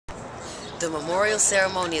The memorial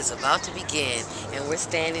ceremony is about to begin, and we're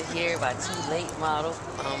standing here by two late model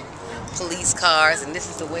police cars, and this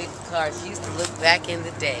is the way the cars used to look back in the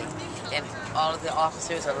day. And all of the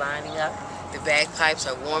officers are lining up, the bagpipes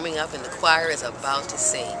are warming up, and the choir is about to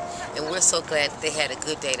sing. And we're so glad that they had a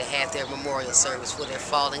good day to have their memorial service for their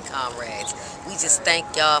fallen comrades. We just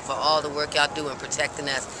thank y'all for all the work y'all do in protecting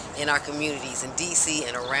us in our communities in D.C.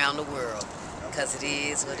 and around the world, because it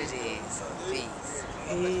is what it is. Peace.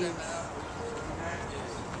 Peace.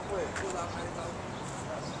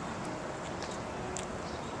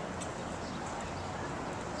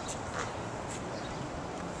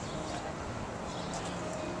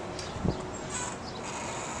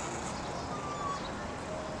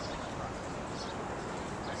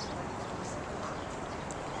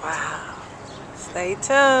 Wow. Stay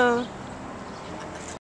tuned.